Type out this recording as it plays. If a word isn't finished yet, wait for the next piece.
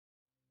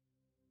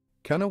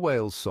Can a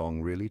whale's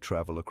song really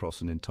travel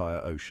across an entire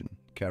ocean,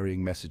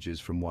 carrying messages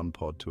from one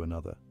pod to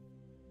another?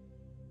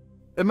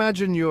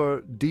 Imagine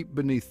you're deep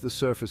beneath the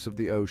surface of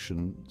the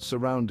ocean,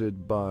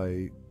 surrounded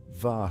by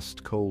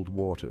vast cold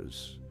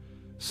waters.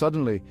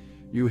 Suddenly,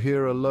 you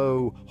hear a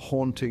low,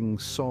 haunting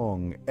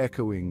song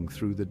echoing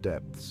through the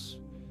depths.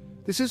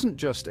 This isn't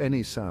just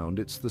any sound,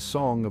 it's the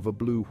song of a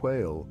blue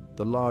whale,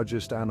 the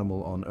largest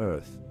animal on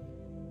Earth.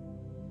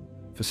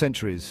 For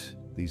centuries,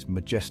 these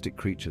majestic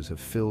creatures have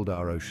filled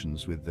our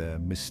oceans with their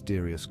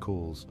mysterious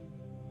calls.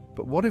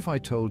 But what if I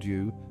told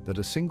you that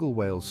a single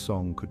whale's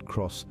song could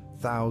cross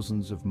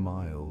thousands of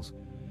miles,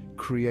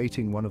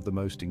 creating one of the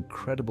most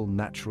incredible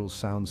natural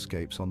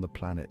soundscapes on the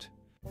planet?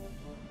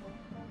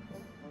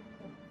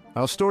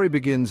 Our story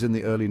begins in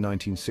the early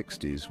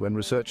 1960s when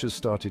researchers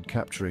started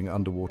capturing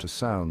underwater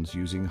sounds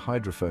using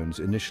hydrophones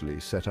initially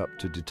set up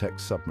to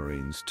detect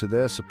submarines. To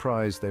their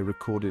surprise, they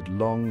recorded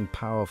long,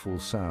 powerful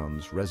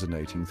sounds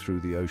resonating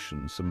through the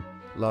ocean, some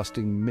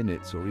lasting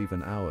minutes or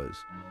even hours.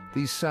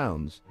 These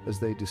sounds,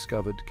 as they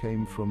discovered,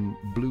 came from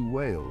blue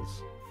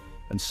whales,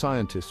 and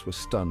scientists were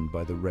stunned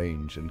by the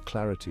range and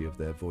clarity of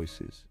their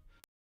voices.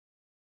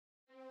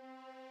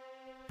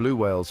 Blue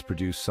whales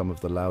produce some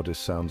of the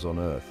loudest sounds on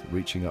Earth,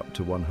 reaching up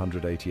to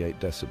 188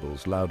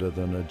 decibels, louder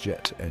than a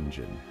jet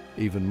engine.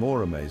 Even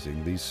more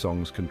amazing, these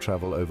songs can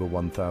travel over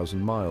 1,000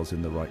 miles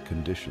in the right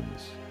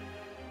conditions.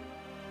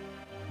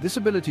 This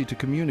ability to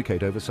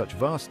communicate over such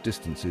vast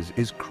distances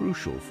is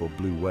crucial for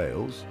blue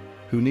whales,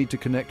 who need to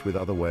connect with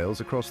other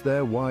whales across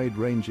their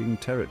wide-ranging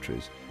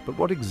territories. But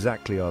what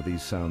exactly are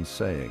these sounds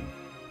saying?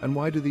 And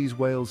why do these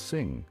whales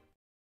sing?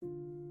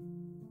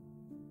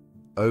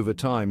 Over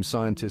time,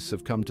 scientists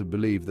have come to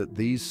believe that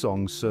these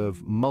songs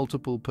serve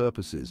multiple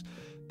purposes.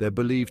 They're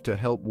believed to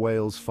help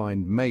whales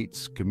find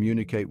mates,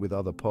 communicate with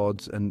other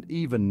pods, and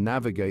even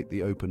navigate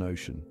the open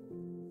ocean.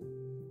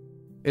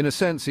 In a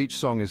sense, each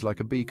song is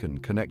like a beacon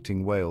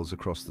connecting whales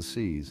across the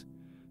seas.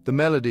 The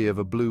melody of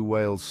a blue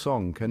whale's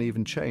song can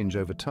even change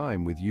over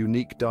time, with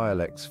unique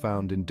dialects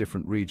found in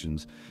different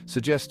regions,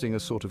 suggesting a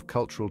sort of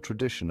cultural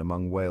tradition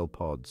among whale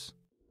pods.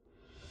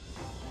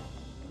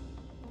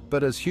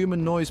 But as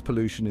human noise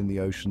pollution in the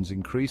oceans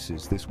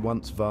increases, this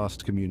once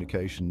vast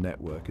communication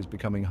network is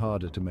becoming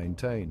harder to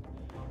maintain.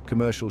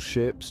 Commercial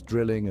ships,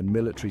 drilling, and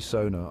military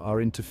sonar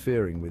are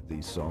interfering with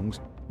these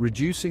songs,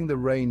 reducing the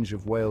range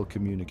of whale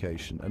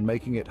communication and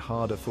making it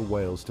harder for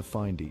whales to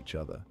find each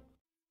other.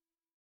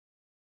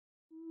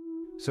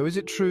 So is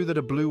it true that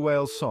a blue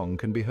whale's song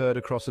can be heard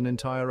across an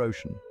entire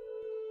ocean?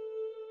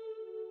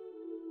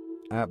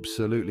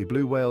 Absolutely.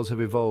 Blue whales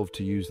have evolved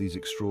to use these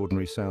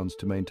extraordinary sounds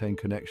to maintain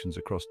connections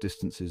across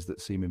distances that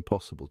seem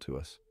impossible to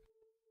us.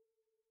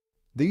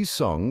 These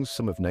songs,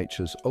 some of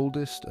nature's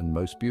oldest and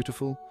most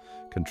beautiful,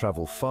 can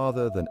travel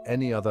farther than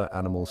any other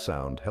animal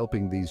sound,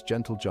 helping these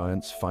gentle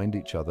giants find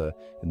each other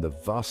in the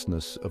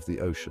vastness of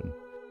the ocean.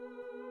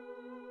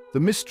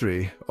 The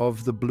mystery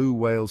of the blue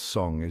whale's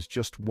song is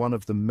just one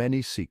of the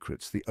many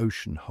secrets the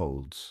ocean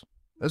holds.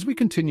 As we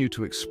continue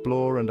to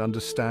explore and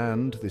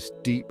understand this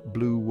deep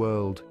blue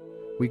world,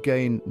 we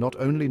gain not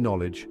only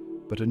knowledge,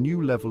 but a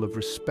new level of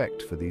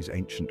respect for these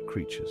ancient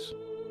creatures.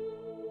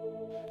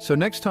 So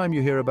next time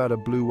you hear about a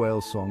blue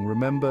whale song,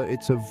 remember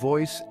it's a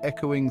voice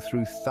echoing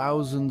through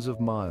thousands of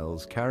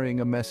miles,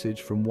 carrying a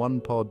message from one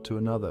pod to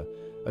another,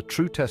 a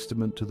true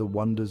testament to the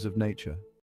wonders of nature.